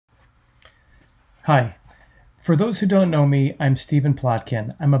Hi. For those who don't know me, I'm Stephen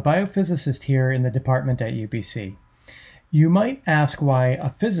Plotkin. I'm a biophysicist here in the department at UBC. You might ask why a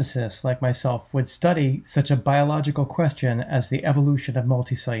physicist like myself would study such a biological question as the evolution of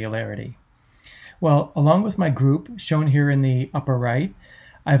multicellularity. Well, along with my group, shown here in the upper right,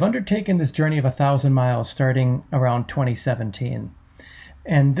 I've undertaken this journey of 1,000 miles starting around 2017.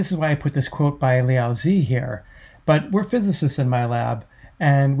 And this is why I put this quote by Liao Zi here. But we're physicists in my lab,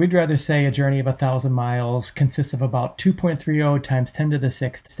 and we'd rather say a journey of 1,000 miles consists of about 2.30 times 10 to the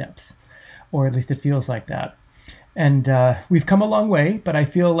 6th steps, or at least it feels like that. And we've come a long way, but I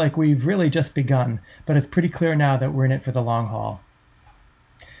feel like we've really just begun. But it's pretty clear now that we're in it for the long haul.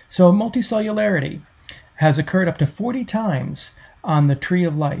 So multicellularity has occurred up to 40 times on the tree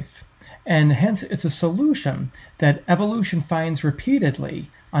of life. And hence, it's a solution that evolution finds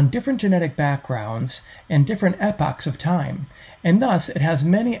repeatedly on different genetic backgrounds and different epochs of time. And thus, it has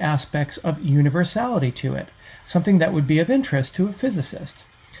many aspects of universality to it, something that would be of interest to a physicist.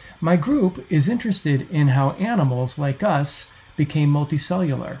 My group is interested in how animals like us became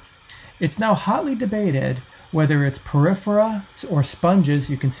multicellular. It's now hotly debated whether it's porifera or sponges,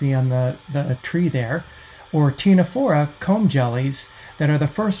 you can see on the tree there, or ctenophora comb jellies that are the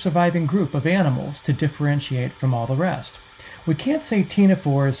first surviving group of animals to differentiate from all the rest. We can't say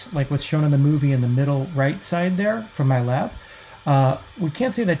ctenophores like what's shown in the movie in the middle right side there from my lab. We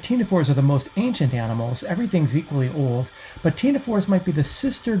can't say that ctenophores are the most ancient animals. Everything's equally old, but ctenophores might be the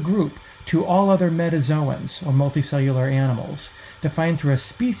sister group to all other metazoans or multicellular animals, defined through a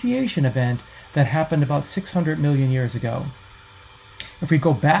speciation event that happened about 600 million years ago. If we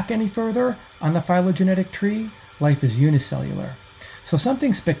go back any further on the phylogenetic tree, life is unicellular. So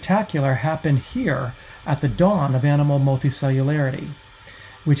something spectacular happened here at the dawn of animal multicellularity,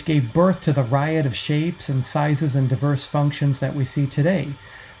 which gave birth to the riot of shapes and sizes and diverse functions that we see today,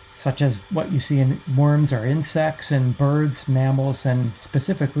 such as what you see in worms or insects and birds, mammals, and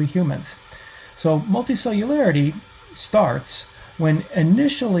specifically humans. So multicellularity starts when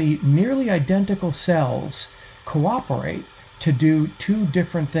initially nearly identical cells cooperate to do two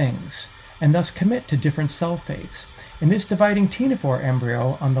different things, and thus commit to different cell fates. In this dividing ctenophore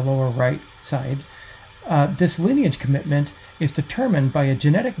embryo on the lower right side, this lineage commitment is determined by a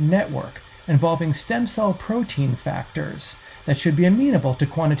genetic network involving stem cell protein factors that should be amenable to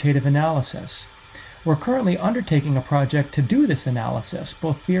quantitative analysis. We're currently undertaking a project to do this analysis,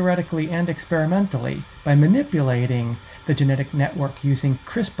 both theoretically and experimentally, by manipulating the genetic network using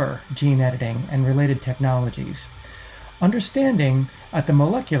CRISPR gene editing and related technologies. Understanding at the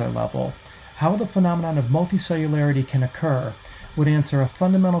molecular level how the phenomenon of multicellularity can occur would answer a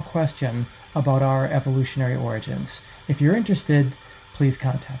fundamental question about our evolutionary origins. If you're interested, please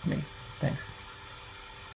contact me. Thanks.